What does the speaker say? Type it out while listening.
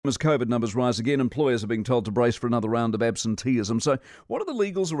As COVID numbers rise again, employers are being told to brace for another round of absenteeism. So what are the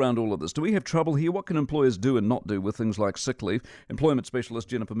legals around all of this? Do we have trouble here? What can employers do and not do with things like sick leave? Employment specialist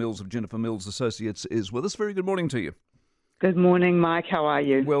Jennifer Mills of Jennifer Mills Associates is with us. Very good morning to you. Good morning, Mike. How are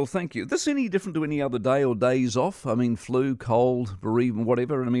you? Well, thank you. This any different to any other day or days off? I mean, flu, cold, bereavement,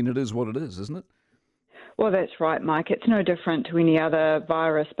 whatever. I mean, it is what it is, isn't it? Well, that's right, Mike. It's no different to any other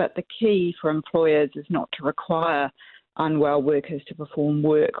virus, but the key for employers is not to require unwell workers to perform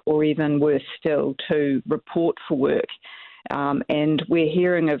work, or even worse still, to report for work. And we're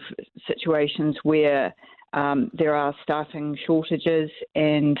hearing of situations where there are staffing shortages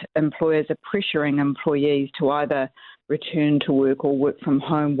and employers are pressuring employees to either return to work or work from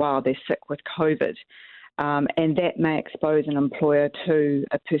home while they're sick with COVID. And that may expose an employer to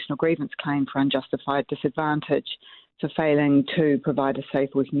a personal grievance claim for unjustified disadvantage for failing to provide a safe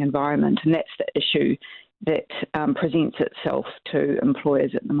working environment. And that's the issue that presents itself to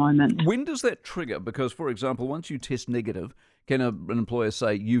employers at the moment. When does that trigger? Because, for example, once you test negative, can an employer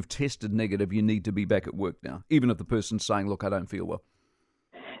say, you've tested negative, you need to be back at work now, even if the person's saying, look, I don't feel well?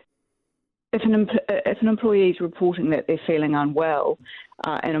 If an employee is reporting that they're feeling unwell,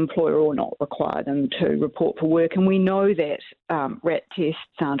 an employer will not require them to report for work. And we know that RAT tests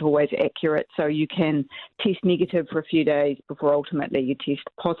aren't always accurate, so you can test negative for a few days before ultimately you test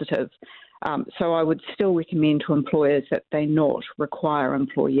positive. So I would still recommend to employers that they not require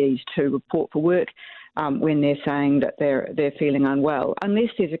employees to report for work when they're saying that they're feeling unwell, unless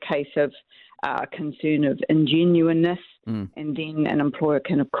there's a case of concern of ingenuineness, and then an employer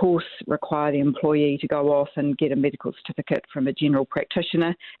can, of course, require the employee to go off and get a medical certificate from a general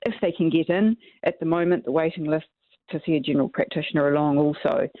practitioner if they can get in. At the moment, the waiting lists to see a general practitioner are long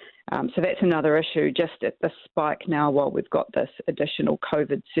also. So that's another issue, just at the spike now while we've got this additional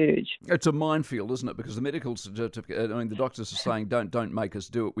COVID surge. It's a minefield, isn't it? Because the medical certificate, I mean, the doctors are saying, don't make us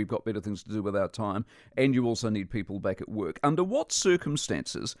do it. We've got better things to do with our time. And you also need people back at work. Under what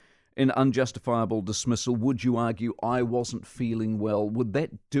circumstances in unjustifiable dismissal would you argue I wasn't feeling well? Would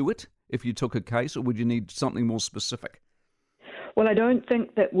that do it if you took a case, or would you need something more specific? Well, I don't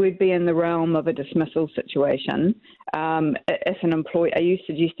think that we'd be in the realm of a dismissal situation. If an employee, are you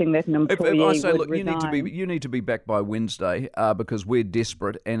suggesting that an employee if I say, would look, resign? you need to be back by Wednesday because we're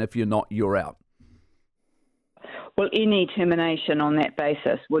desperate, and if you're not, you're out. Well, any termination on that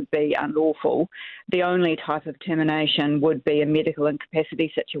basis would be unlawful. The only type of termination would be a medical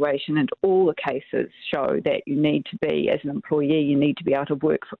incapacity situation, and all the cases show that you need to be, as an employee, you need to be out of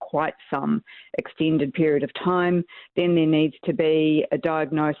work for quite some extended period of time. Then there needs to be a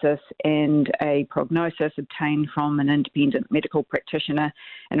diagnosis and a prognosis obtained from an independent medical practitioner.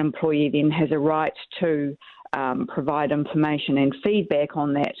 An employee then has a right to provide information and feedback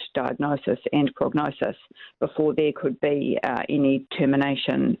on that diagnosis and prognosis before there could be any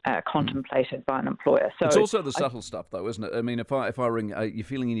termination contemplated by an employer. So it's also the subtle stuff, though, isn't it? I mean, if I ring, are you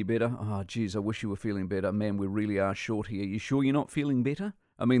feeling any better? Oh, geez, I wish you were feeling better. Man, we really are short here. You sure you're not feeling better?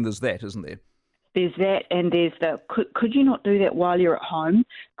 I mean, there's that, isn't there? There's that, and there's the, could you not do that while you're at home?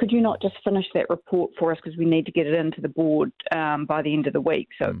 Could you not just finish that report for us, because we need to get it into the board by the end of the week,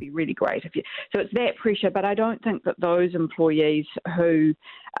 so it'd be really great if you... So it's that pressure, but I don't think that those employees who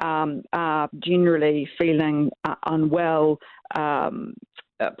are generally feeling unwell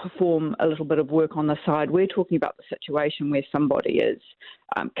perform a little bit of work on the side. We're talking about the situation where somebody is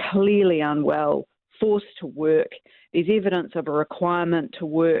clearly unwell, forced to work. There's evidence of a requirement to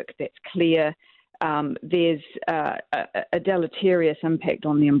work that's clear. There's a deleterious impact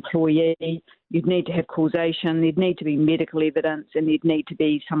on the employee. You'd need to have causation, there'd need to be medical evidence, and there'd need to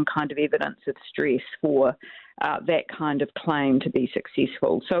be some kind of evidence of stress for that kind of claim to be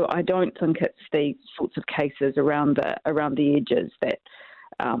successful. So I don't think it's the sorts of cases around the edges that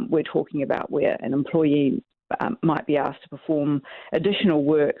we're talking about, where an employee might be asked to perform additional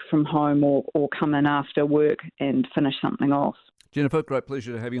work from home or come in after work and finish something off. Jennifer, great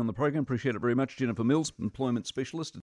pleasure to have you on the program. Appreciate it very much. Jennifer Mills, employment specialist.